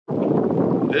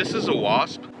This is a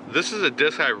Wasp. This is a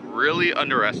disc I really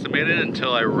underestimated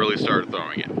until I really started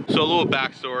throwing it. So a little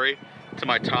backstory to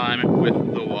my time with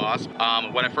the Wasp.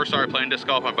 When I first started playing disc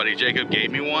golf, my buddy Jacob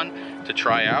gave me one to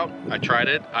try out. I tried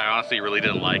it. I honestly really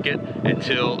didn't like it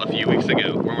until a few weeks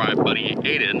ago, where my buddy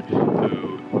Aiden,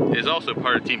 who is also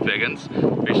part of Team Figgins,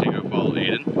 basically go follow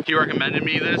Aiden, he recommended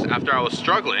me this after I was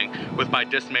struggling with my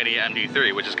Discmania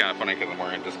MD3, which is kind of funny because I'm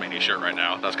wearing a Discmania shirt right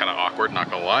now. That's kind of awkward,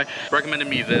 not gonna lie. Recommended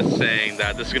me this, saying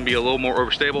that this is gonna be a little more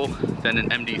overstable than an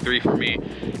MD3 for me,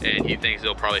 and he thinks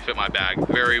it'll probably fit my bag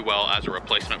very well as a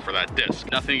replacement for that disc.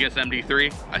 Nothing against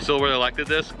MD3, I still really like the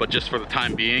disc, but just for the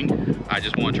time being, I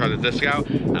just want to try the disc out.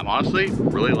 I'm honestly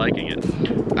really liking it.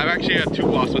 I've actually got two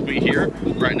Wasps with me here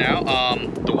right now.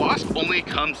 The Wasp only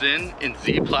comes in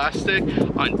Z plastic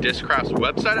on Discraft's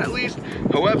website at least.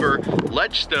 However,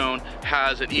 Ledgestone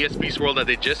has an ESP swirl that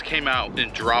they just came out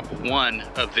in drop 1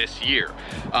 of this year.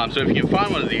 So if you can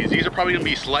find one of these are probably gonna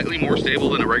be slightly more stable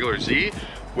than a regular Z,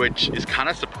 which is kind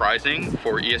of surprising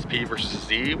for ESP versus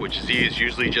Z, which Z is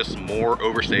usually just more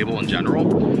overstable in general.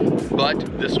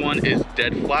 But this one is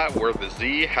dead flat, where the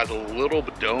Z has a little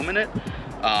dome in it.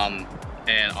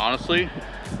 And honestly,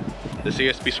 this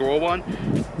ESP swirl one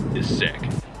is sick.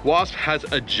 Wasp has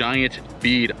a giant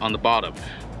bead on the bottom.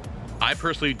 I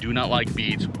personally do not like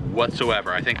beads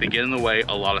whatsoever. I think they get in the way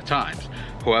a lot of times.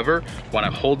 However, when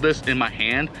I hold this in my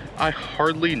hand, I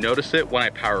hardly notice it when I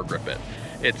power grip it.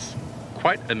 It's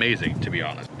quite amazing, to be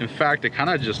honest. In fact, it kind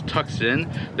of just tucks in,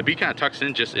 the bead kind of tucks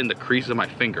in just in the crease of my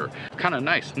finger. Kind of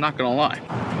nice, not gonna lie.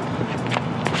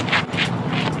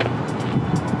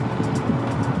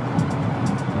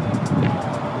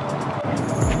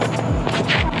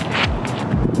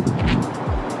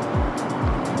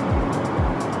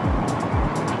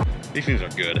 These things are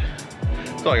good.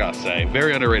 That's all I gotta say.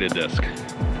 Very underrated disc.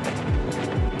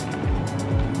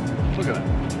 Look at that.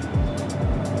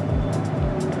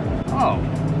 Oh,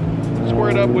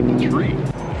 squared up with the tree.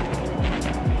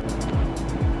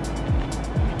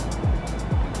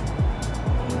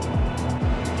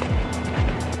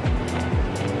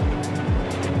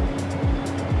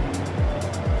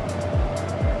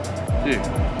 Dude,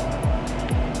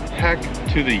 heck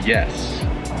to the yes.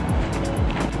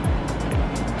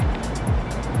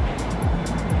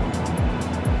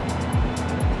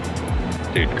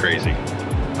 Dude, crazy.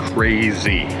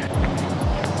 Crazy.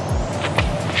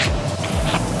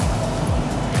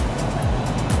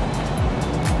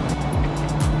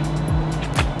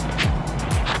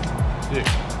 Dude,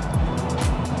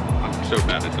 I'm so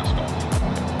bad at disc golf.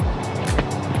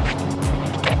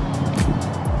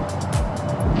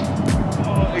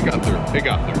 Oh, it got through. It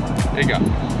got through. It got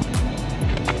through.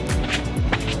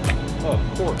 Oh, of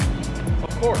course.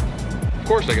 Of course. Of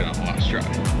course I get on the last try.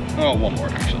 Oh, one more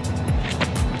actually.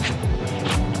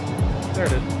 There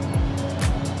it is.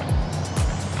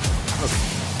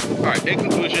 Okay. All right, in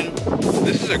conclusion,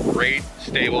 this is a great,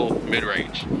 stable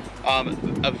mid-range.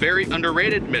 A very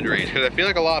underrated mid-range, because I feel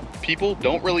like a lot of people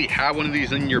don't really have one of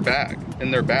these in their bag.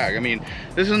 I mean,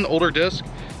 this is an older disc.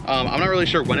 I'm not really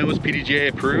sure when it was PDGA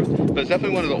approved, but it's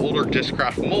definitely one of the older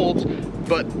Discraft molds,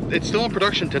 but it's still in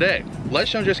production today.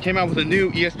 Ledgestone just came out with a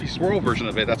new ESP swirl version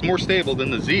of it that's more stable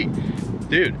than the Z.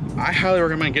 Dude, I highly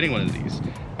recommend getting one of these.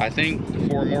 I think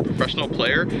for a more professional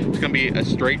player, it's gonna be a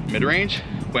straight mid-range,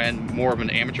 when more of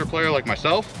an amateur player like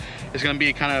myself, is gonna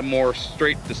be kind of more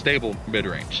straight to stable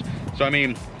mid-range. So I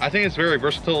mean, I think it's a very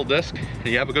versatile disc. If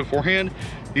you have a good forehand,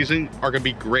 these things are gonna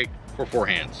be great for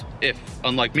forehands. If,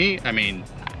 unlike me, I mean,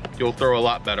 you'll throw a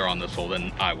lot better on this hole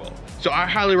than I will. So I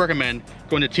highly recommend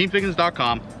going to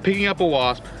teamfiggins.com, picking up a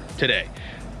Wasp today.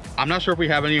 I'm not sure if we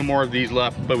have any more of these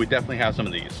left, but we definitely have some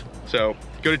of these. So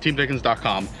go to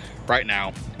teamfiggins.com right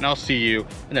now, and I'll see you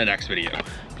in the next video.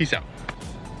 Peace out.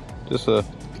 Just a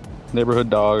neighborhood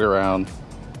dog around,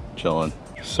 chilling.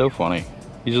 So funny.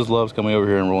 He just loves coming over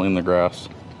here and rolling in the grass.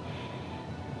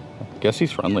 I guess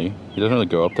he's friendly. He doesn't really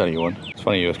go up to anyone. It's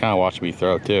funny, he was kind of watching me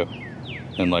throw too.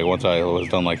 And like once I was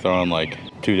done like throwing like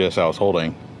 2 discs I was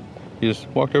holding, he just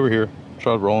walked over here,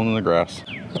 started rolling in the grass.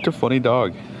 Such a funny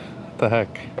dog. What the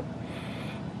heck?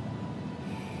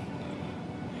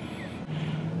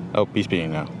 Oh, he's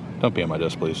peeing now. Don't pee on my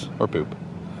disc, please. Or poop.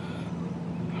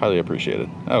 Highly appreciated.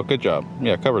 Oh, good job.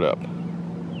 Yeah, covered up.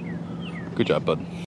 Good job, bud.